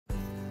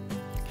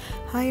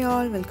Hi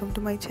all, welcome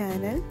to my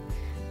channel.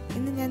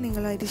 ഇന്ന് ഞാൻ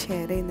നിങ്ങളുമായിട്ട്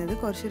ഷെയർ ചെയ്യുന്നത്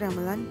കുറച്ച്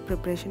റമദാൻ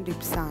പ്രിപ്പറേഷൻ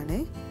ടിപ്സ് ആണ്.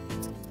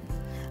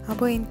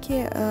 അപ്പോൾ എനിക്ക്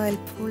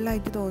ഹെൽപ്ഫുൾ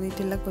ആയിട്ട്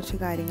തോന്നിയിട്ടുള്ള കുറച്ച്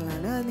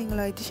കാര്യങ്ങളാണ് അത്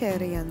നിങ്ങളുമായിട്ട് ഷെയർ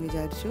ചെയ്യാമെന്ന്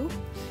വിചാരിച്ചു.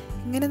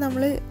 ഇങ്ങനെ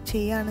നമ്മൾ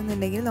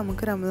ചെയ്യുകയാണെന്നുണ്ടെങ്കിൽ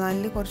നമുക്ക്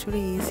റമദാനിൽ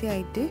കുറച്ചുകൂടി ഈസി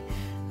ആയിട്ട്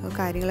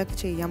കാര്യങ്ങളൊക്കെ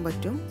ചെയ്യാൻ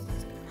പറ്റും.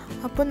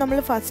 അപ്പോൾ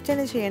നമ്മൾ ഫസ്റ്റ്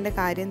തന്നെ ചെയ്യേണ്ട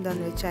കാര്യം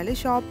എന്താണെന്ന് വെച്ചാൽ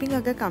ഷോപ്പിംഗ്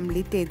ഒക്കെ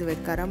കംപ്ലീറ്റ് ചെയ്ത്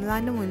വെക്കുക.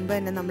 റമദാനിന് മുൻപ്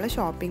തന്നെ നമ്മൾ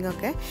ഷോപ്പിംഗ്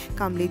ഒക്കെ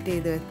കംപ്ലീറ്റ്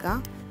ചെയ്ത് വെക്കുക.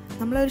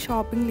 നമ്മളൊരു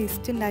ഷോപ്പിംഗ്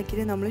ലിസ്റ്റ്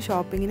ഉണ്ടാക്കിയിട്ട് നമ്മൾ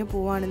ഷോപ്പിങ്ങിന്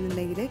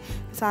പോവുകയാണെന്നുണ്ടെങ്കിൽ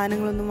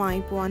സാധനങ്ങളൊന്നും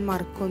വാങ്ങിപ്പോവാൻ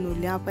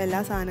മറക്കൊന്നുമില്ല. അപ്പോൾ എല്ലാ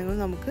സാധനങ്ങളും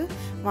നമുക്ക്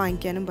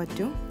വാങ്ങിക്കാനും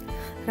പറ്റും.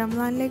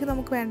 റമദാനിലേക്ക്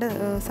നമുക്ക് വേണ്ട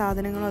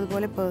സാധനങ്ങളും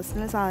അതുപോലെ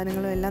പേഴ്സണൽ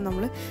സാധനങ്ങളും എല്ലാം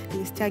നമ്മൾ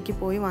ലിസ്റ്റാക്കി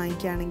പോയി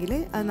വാങ്ങിക്കുകയാണെങ്കിൽ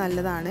അത്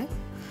നല്ലതാണ്.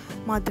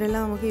 മാത്രമല്ല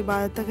നമുക്ക്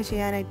ഇബാദത്തൊക്കെ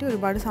ചെയ്യാനായിട്ട്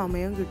ഒരുപാട്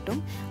സമയവും കിട്ടും.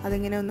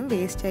 അതിങ്ങനെ ഒന്നും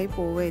വേസ്റ്റായി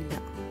പോവുകയില്ല.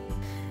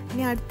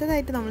 ഇനി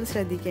അടുത്തതായിട്ട് നമ്മൾ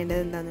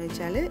ശ്രദ്ധിക്കേണ്ടത് എന്താണെന്ന്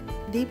വെച്ചാൽ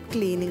ഡീപ്പ്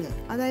ക്ലീനിങ്.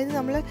 അതായത്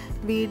നമ്മൾ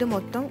വീട്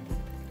മൊത്തം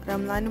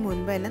റമദാനിന്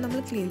മുൻപ് തന്നെ നമ്മൾ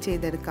ക്ലീൻ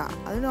ചെയ്തെടുക്കുക.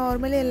 അത്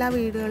നോർമലി എല്ലാ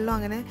വീടുകളിലും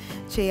അങ്ങനെ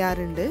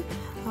ചെയ്യാറുണ്ട്.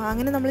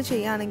 അങ്ങനെ നമ്മൾ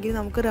ചെയ്യുകയാണെങ്കിൽ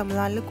നമുക്ക്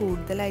റമദാനിൽ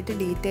കൂടുതലായിട്ട്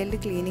ഡീറ്റെയിൽഡ്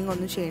ക്ലീനിങ്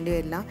ഒന്നും ചെയ്യേണ്ടി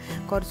വരില്ല.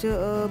 കുറച്ച്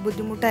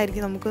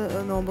ബുദ്ധിമുട്ടായിരിക്കും നമുക്ക്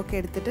നോമ്പൊക്കെ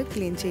എടുത്തിട്ട്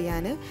ക്ലീൻ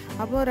ചെയ്യാൻ.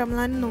 അപ്പോൾ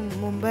റമദാനിന്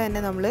മുമ്പ്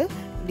തന്നെ നമ്മൾ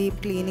ഡീപ്പ്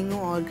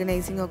ക്ലീനിങ്ങും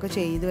ഓർഗനൈസിങ്ങും ഒക്കെ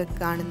ചെയ്ത്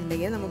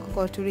വെക്കുകയാണെന്നുണ്ടെങ്കിൽ നമുക്ക്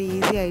കുറച്ചുകൂടി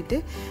ഈസി ആയിട്ട്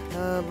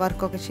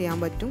വർക്കൊക്കെ ചെയ്യാൻ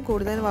പറ്റും.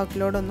 കൂടുതൽ വർക്ക്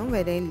ലോഡൊന്നും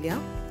വരില്ല.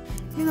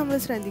 ഇനി നമ്മൾ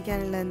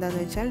ശ്രദ്ധിക്കാനുള്ളത്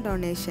എന്താണെന്ന് വെച്ചാൽ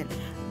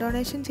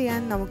ഡൊണേഷൻ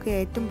ചെയ്യാൻ നമുക്ക്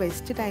ഏറ്റവും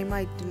ബെസ്റ്റ്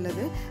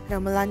ടൈമായിട്ടുള്ളത്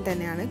റമദാൻ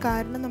തന്നെയാണ്.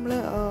 കാരണം നമ്മൾ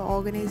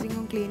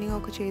ഓർഗനൈസിങ്ങും ക്ലീനിങ്ങും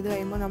ഒക്കെ ചെയ്ത്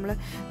കഴിയുമ്പോൾ നമ്മൾ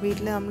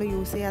വീട്ടിൽ നമ്മൾ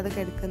യൂസ് ചെയ്യാതെ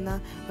കിടക്കുന്ന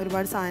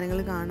ഒരുപാട് സാധനങ്ങൾ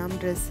കാണാം.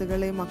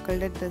 ഡ്രസ്സുകൾ,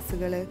 മക്കളുടെ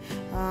ഡ്രസ്സുകൾ,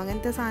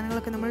 അങ്ങനത്തെ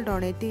സാധനങ്ങളൊക്കെ നമ്മൾ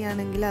ഡൊണേറ്റ്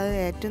ചെയ്യുകയാണെങ്കിൽ അത്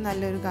ഏറ്റവും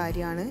നല്ലൊരു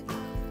കാര്യമാണ്.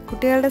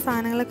 കുട്ടികളുടെ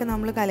സാധനങ്ങളൊക്കെ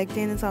നമ്മൾ കളക്ട്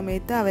ചെയ്യുന്ന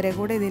സമയത്ത് അവരെ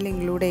കൂടെ ഇതിൽ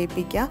ഇൻക്ലൂഡ്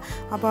ചെയ്യിപ്പിക്കുക.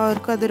 അപ്പോൾ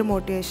അവർക്കും അതൊരു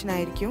മോട്ടിവേഷൻ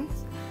ആയിരിക്കും.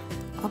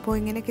 അപ്പോൾ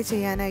ഇങ്ങനെയൊക്കെ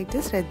ചെയ്യാനായിട്ട്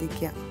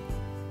ശ്രദ്ധിക്കുക.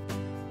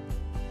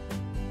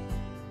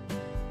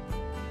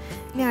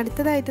 ഇനി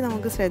അടുത്തതായിട്ട്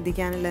നമുക്ക്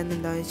ശ്രദ്ധിക്കാനുള്ളത്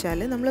എന്താണെന്ന് വെച്ചാൽ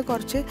നമ്മൾ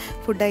കുറച്ച്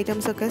ഫുഡ്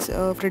ഐറ്റംസൊക്കെ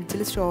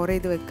ഫ്രിഡ്ജിൽ സ്റ്റോർ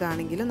ചെയ്ത്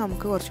വെക്കുകയാണെങ്കിലും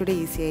നമുക്ക് കുറച്ചുകൂടി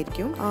ഈസി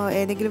ആയിരിക്കും.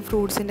 ഏതെങ്കിലും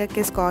ഫ്രൂട്ട്സിൻ്റെ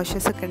ഒക്കെ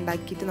സ്ക്വാഷസ് ഒക്കെ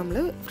ഉണ്ടാക്കിയിട്ട് നമ്മൾ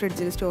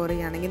ഫ്രിഡ്ജിൽ സ്റ്റോർ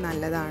ചെയ്യുകയാണെങ്കിൽ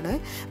നല്ലതാണ്.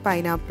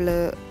 പൈനാപ്പിൾ,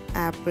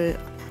 ആപ്പിൾ,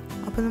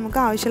 അപ്പോൾ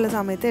നമുക്ക് ആവശ്യമുള്ള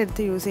സമയത്ത്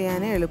എടുത്ത് യൂസ്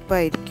ചെയ്യാൻ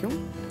എളുപ്പമായിരിക്കും.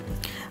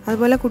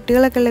 അതുപോലെ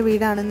കുട്ടികളൊക്കെ ഉള്ള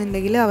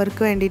വീടാണെന്നുണ്ടെങ്കിൽ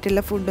അവർക്ക്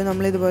വേണ്ടിയിട്ടുള്ള ഫുഡ്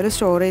നമ്മൾ ഇതുപോലെ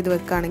സ്റ്റോർ ചെയ്ത്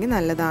വെക്കുകയാണെങ്കിൽ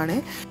നല്ലതാണ്.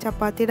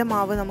 ചപ്പാത്തിയുടെ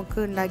മാവ് നമുക്ക്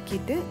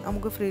ഉണ്ടാക്കിയിട്ട്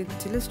നമുക്ക്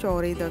ഫ്രിഡ്ജിൽ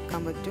സ്റ്റോർ ചെയ്ത്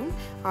വെക്കാൻ പറ്റും.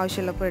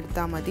 ആവശ്യമുള്ളപ്പോൾ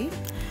എടുത്താൽ മതി.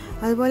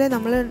 അതുപോലെ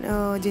നമ്മൾ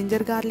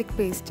ജിഞ്ചർ ഗാർലിക്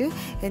പേസ്റ്റ്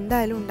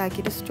എന്തായാലും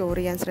ഉണ്ടാക്കിയിട്ട് സ്റ്റോർ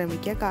ചെയ്യാൻ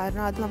ശ്രമിക്കുക.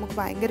 കാരണം അത് നമുക്ക്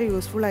ഭയങ്കര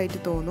യൂസ്ഫുൾ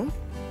ആയിട്ട് തോന്നും.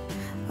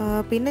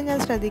 പിന്നെ ഞാൻ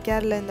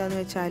ശ്രദ്ധിക്കാറുള്ളത്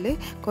എന്താണെന്ന് വെച്ചാൽ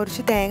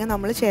കുറച്ച് തേങ്ങ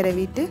നമ്മൾ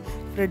ചിരവിയിട്ട്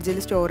ഫ്രിഡ്ജിൽ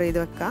സ്റ്റോർ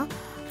ചെയ്ത് വെക്കുക.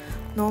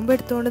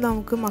 നോമ്പെടുത്തുകൊണ്ട്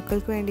നമുക്ക്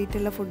മക്കൾക്ക്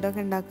വേണ്ടിയിട്ടുള്ള ഫുഡൊക്കെ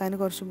ഉണ്ടാക്കാൻ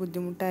കുറച്ച്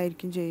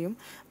ബുദ്ധിമുട്ടായിരിക്കും ചെയ്യും.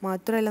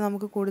 മാത്രമല്ല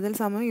നമുക്ക് കൂടുതൽ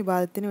സമയം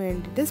ഇബാദത്തിന്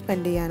വേണ്ടിയിട്ട്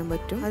സ്പെൻഡ് ചെയ്യാനും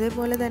പറ്റും.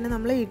 അതേപോലെ തന്നെ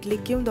നമ്മൾ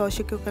ഇഡ്ലിക്കും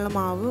ദോശയ്ക്കൊക്കെയുള്ള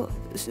മാവ്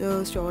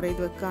സ്റ്റോർ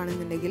ചെയ്ത്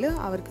വെക്കുകയാണെന്നുണ്ടെങ്കിൽ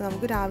അവർക്ക്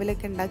നമുക്ക്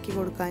രാവിലെയൊക്കെ ഉണ്ടാക്കി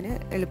കൊടുക്കാൻ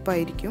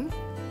എളുപ്പമായിരിക്കും.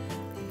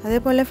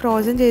 അതേപോലെ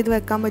ഫ്രോസൺ ചെയ്ത്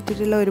വെക്കാൻ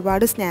പറ്റിയിട്ടുള്ള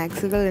ഒരുപാട്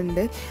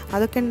സ്നാക്സുകളുണ്ട്.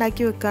 അതൊക്കെ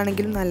ഉണ്ടാക്കി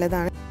വെക്കുകയാണെങ്കിലും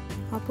നല്ലതാണ്.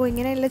 അപ്പോൾ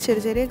ഇങ്ങനെയുള്ള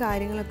ചെറിയ ചെറിയ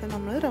കാര്യങ്ങളൊക്കെ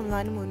നമ്മൾ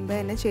റമദാന് മുൻപേ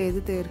തന്നെ ചെയ്ത്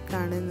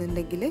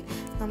തീർക്കുകയാണെന്നുണ്ടെങ്കിൽ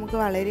നമുക്ക്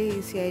വളരെ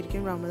ഈസി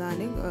ആയിരിക്കും.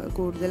 റമദാന്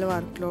കൂടുതൽ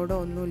വർക്ക് ലോഡോ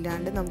ഒന്നും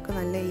ഇല്ലാണ്ട് നമുക്ക്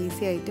നല്ല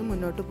ഈസി ആയിട്ട്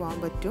മുന്നോട്ട് പോകാൻ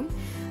പറ്റും.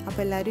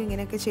 അപ്പോൾ എല്ലാവരും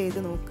ഇങ്ങനെയൊക്കെ ചെയ്ത്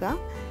നോക്കുക.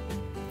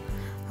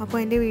 അപ്പോൾ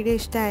എൻ്റെ വീഡിയോ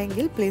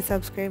ഇഷ്ടമായെങ്കിൽ please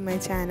subscribe my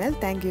channel.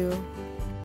 Thank you.